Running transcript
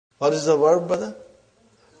What is the verb, brother?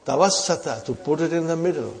 Tawassata, to put it in the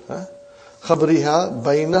middle. Khabriha,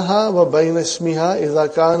 bainaha wa bain ismiha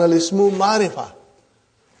idha kana al-ismu ma'rifa.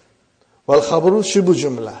 Wal khabru shibu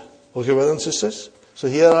jumla. Okay, brothers and sisters? So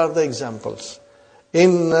here are the examples.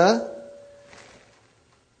 Inna,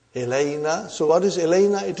 ilayna. So what is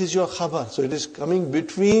ilayna? It is your khabar. So it is coming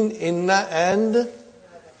between inna and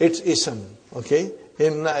its ism. Okay?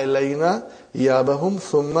 Inna ilayna iyabahum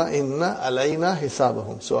thumma inna alayna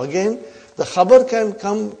hisabahum. So again, the khabar can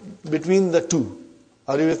come between the two.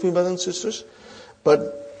 Are you with me, brothers and sisters? But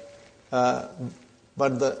the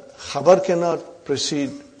khabar cannot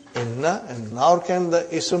precede inna, and nor can the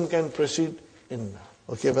ism can precede inna.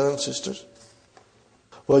 Okay, brothers and sisters?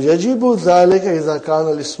 وَيَجِبُ ذَلِكَ إِذَا كَانَ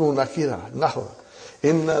الْإِسْمُ نَكِرًا نَحْوَ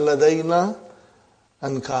إِنَّ لَدَيْنَا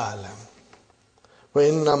أَنْكَالًا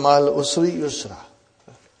وَإِنَّ مَعَ الْأُسْرِ يُسْرًا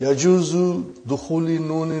يَجُوزُ دُخُولِ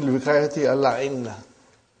نُونِ الْوِقَايَةِ عَلَى إِنَّ.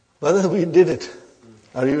 Brother, we did it.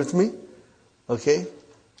 Are you with me? Okay.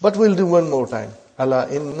 But we'll do one more time. Ala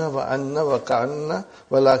inna wa anna wa ka'anna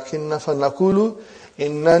wa lakinna fa nakulu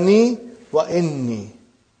innani wa inni.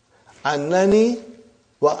 Annani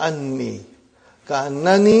wa anni.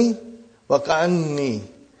 Ka'annani wa ka'anni.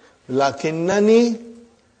 Lakinnani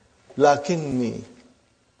lakinni.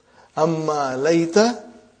 Amma layta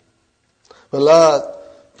wa la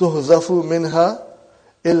tuhzafu minha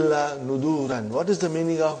illa nuduran. What is the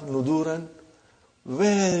meaning of nuduran?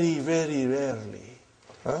 Very, very rarely.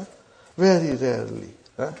 Very rarely.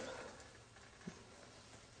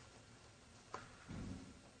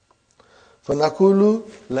 فَنَقُولُ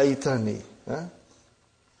لَيْتَنِي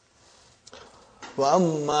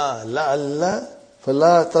وَأَمَّا لَعَلَّ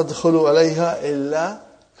فَلَا تَدْخُلُ عَلَيْهَا إِلَّا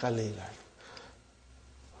قَلِيلًا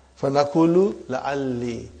فَنَقُولُ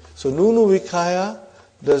لَعَلِّي. So Nunu Vikaya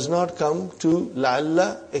does not come to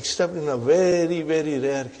la'alla except in a very, very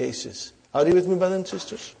rare cases. Are you with me, brothers and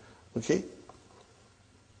sisters? Okay.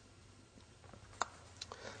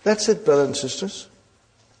 That's it, brothers and sisters.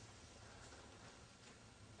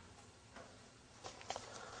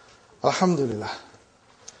 Alhamdulillah.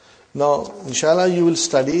 Now, inshallah, you will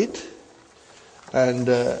study it, and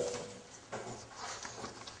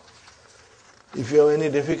if you have any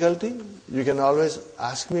difficulty, you can always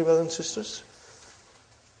ask me, brothers and sisters.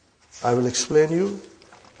 I will explain you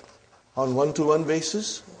on one-to-one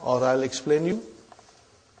basis, or I'll explain you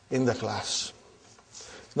in the class.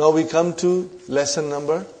 Now we come to lesson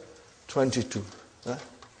number 22.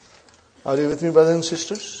 Are you with me, brothers and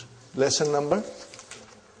sisters? Lesson number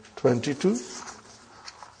 22.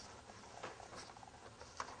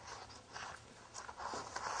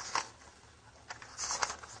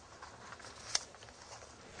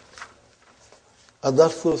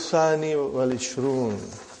 الظرف الثاني والعشرون.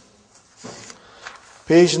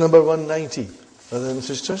 Page number 190, brothers and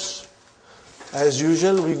sisters. As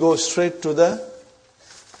usual, we go straight to the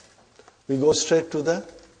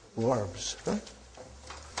verbs.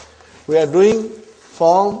 We are doing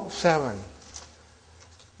form 7.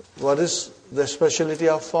 What is the speciality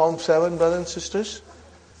of form 7, brothers and sisters?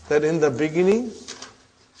 That in the beginning,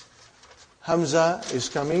 Hamza is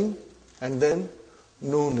coming and then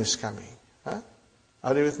Noon is coming.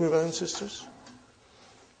 Are you with me, brothers and sisters?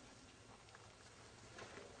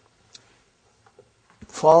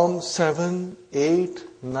 Form 7, 8,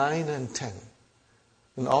 9 and 10.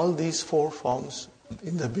 In all these 4 forms,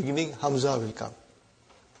 in the beginning, Hamza will come.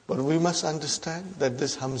 But we must understand that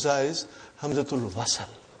this Hamza is Hamzatul Wasal.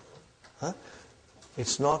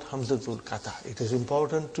 It's not Hamzatul Qata. It is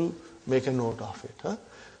important to make a note of it.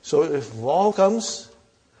 So if Waw comes,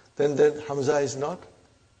 then Hamza is not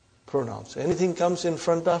pronounced. Anything comes in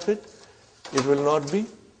front of it, it will not be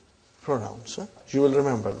pronounced. You will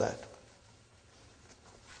remember that.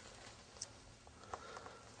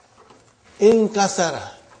 In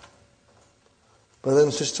kasara. Brothers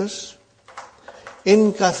and sisters,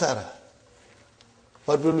 in kasara.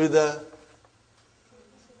 What will be the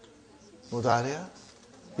mudariya?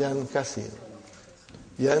 Yan kasiru.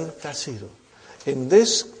 Yan kasiru. In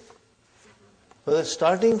this,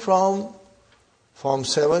 starting from form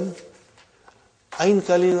 7, Ain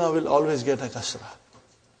Kalima will always get a kasra.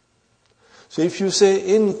 So if you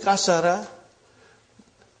say in kasara,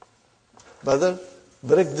 brother,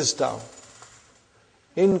 break this down.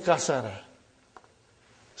 In kasara.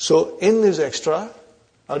 So in is extra.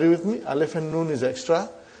 Are you with me? Alif and Noon is extra.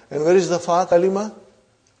 And where is the fa kalima?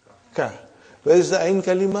 Ka. Where is the ain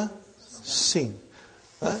kalima? Sin.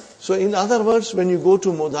 So in other words, when you go to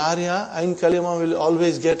mudariya, ain kalima will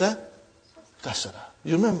always get a kasara.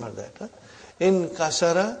 You remember that? In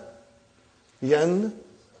kasara, yan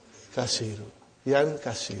kasiru. Yan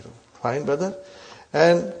kasiru. Fine, brother?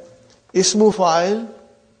 And Ismu fa'il,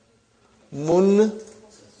 mun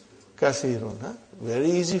kasirun.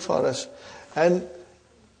 Very easy for us. And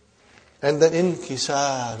then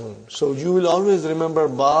inkisarun. So you will always remember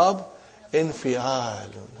bab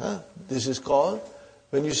infi'alun. This is called,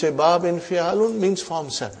 when you say bab infi'alun, means form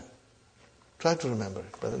 7. Try to remember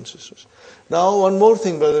it, brothers and sisters. Now one more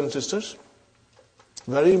thing, brothers and sisters.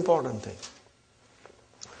 Very important thing.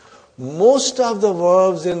 Most of the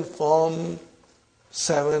verbs in form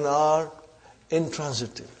 7 are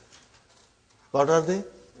intransitive. What are they?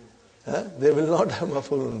 They will not have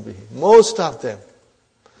maf'ulun bihi. Most of them.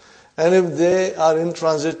 And if they are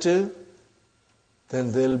intransitive,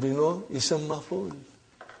 then there will be no ism maf'ul.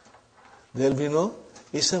 There will be no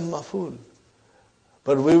ism maf'ul.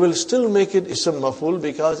 But we will still make it ism maf'ul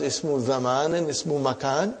because ismu zaman and ismu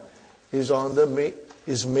makan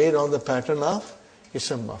is made on the pattern of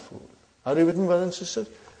ism maf'ul. Are you with me, brothers and sisters?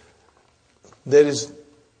 There is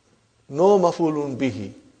no maf'ulun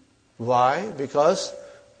bihi. Why? Because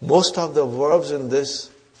most of the verbs in this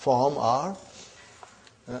form are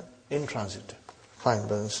intransitive. Fine,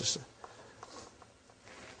 brothers and sisters.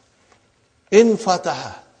 In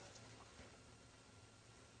fataha.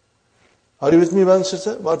 Are you with me, brothers and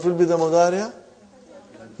sisters? What will be the mudariya?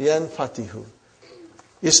 Yan fatihu.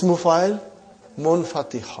 Ismu fa'il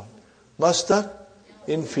munfatihun. Masdar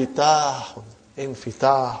infitahun.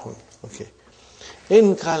 Infitahun. Okay.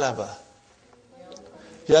 In kalaba.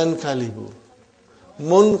 Yan kalibu.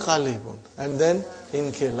 Munqalibun. And then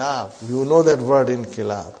inkilab. You know that word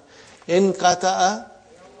inkilab. In kata'a.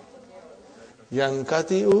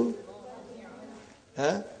 Yankatiu.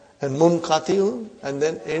 And munqati'un. And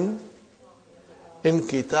then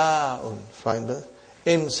inkita'un. Find that.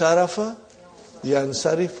 In sarafa.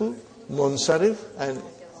 Yansarifu. Munsarif. And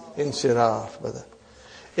insiraf.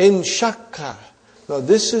 In shakka. Now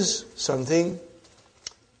this is something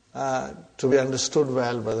to be understood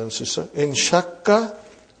well, brothers and sisters. In shakka,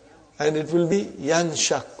 and it will be yan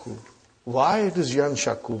shakku. Why it is yan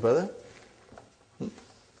shakku, brother?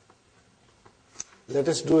 Let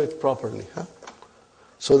us do it properly,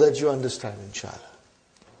 so that you understand, inshallah.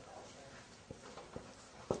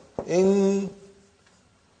 In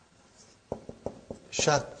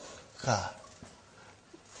shakka.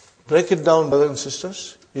 Break it down, brothers and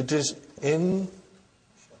sisters. It is in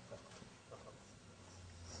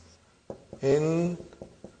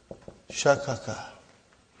shakaka.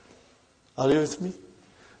 Are you with me?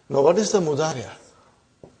 Now what is the mudariya?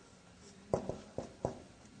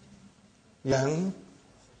 Yan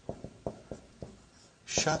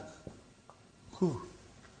shakku.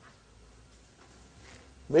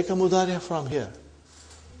 Make a mudariya from here.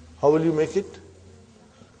 How will you make it?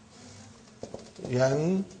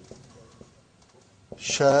 Yan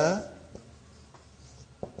shaqiku.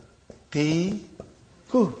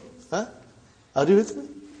 Are you with me?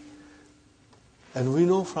 And we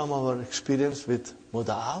know from our experience with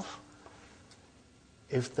muda'af,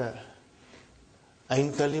 if the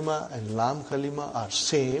ain kalima and lam kalima are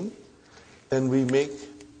same, then we make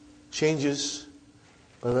changes.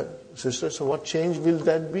 Brother, sister, so what change will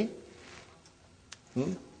that be?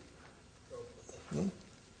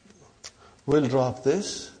 We'll drop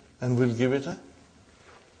this and we'll give it a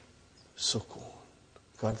sukun.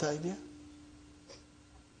 Got the idea?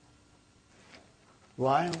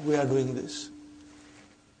 Why we are doing this?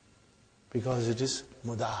 Because it is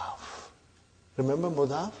mudaf. Remember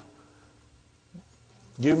mudaf?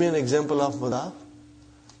 Give me an example of mudaf.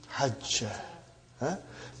 Hajja.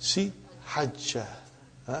 See, hajja.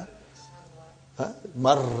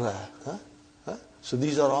 Marra. So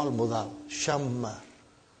these are all mudaf. Shamma.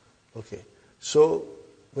 Okay. So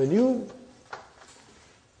when you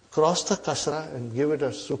cross the kasra and give it a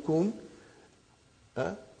sukun,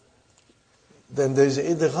 then there is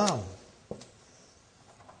idgham.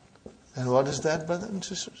 And what is that, brothers and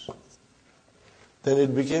sisters? Then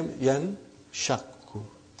it became yan shakku.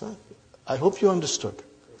 I hope you understood.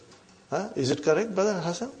 Is it correct, Brother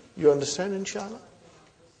Hassan? You understand, inshallah?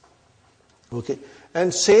 Okay.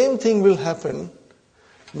 And same thing will happen.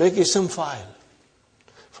 Make ism file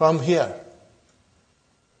from here.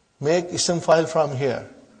 Make ism file from here.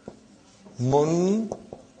 Mun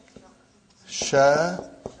sha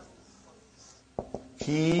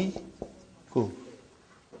ki ku.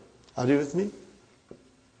 Are you with me?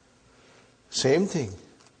 Same thing.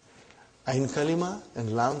 Ain kalima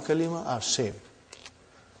and lam kalima are same.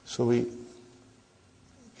 So we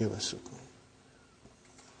give a sukun.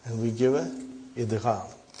 And we give a idgham.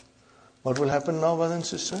 What will happen now, brother and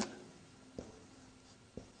sister?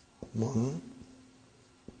 Mun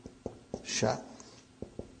sha